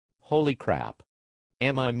Holy crap.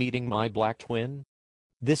 Am I meeting my black twin?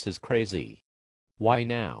 This is crazy. Why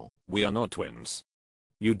now? We are not twins.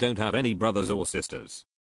 You don't have any brothers or sisters.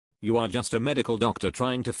 You are just a medical doctor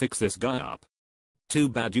trying to fix this guy up. Too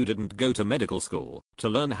bad you didn't go to medical school to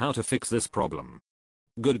learn how to fix this problem.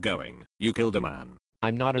 Good going, you killed a man.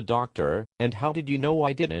 I'm not a doctor, and how did you know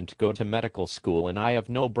I didn't go to medical school and I have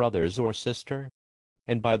no brothers or sister?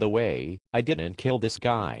 And by the way, I didn't kill this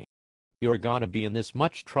guy. You're gonna be in this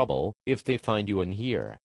much trouble if they find you in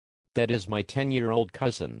here. That is my 10-year-old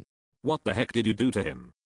cousin. What the heck did you do to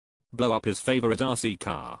him? Blow up his favorite RC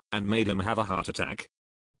car and made him have a heart attack?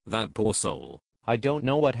 That poor soul. I don't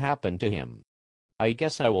know what happened to him. I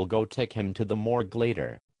guess I will go take him to the morgue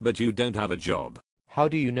later. But you don't have a job. How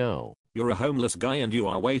do you know? You're a homeless guy and you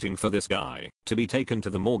are waiting for this guy to be taken to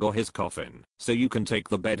the morgue or his coffin so you can take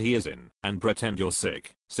the bed he is in and pretend you're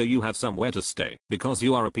sick so you have somewhere to stay because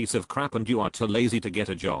you are a piece of crap and you are too lazy to get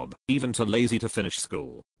a job, even too lazy to finish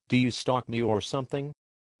school. Do you stalk me or something?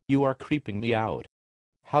 You are creeping me out.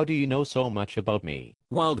 How do you know so much about me?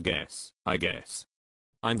 Wild guess, I guess.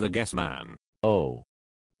 I'm the guess man. Oh.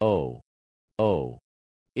 Oh. Oh.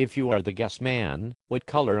 If you are the guess man, what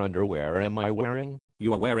color underwear am I wearing?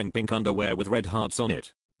 You are wearing pink underwear with red hearts on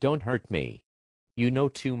it. Don't hurt me. You know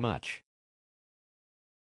too much.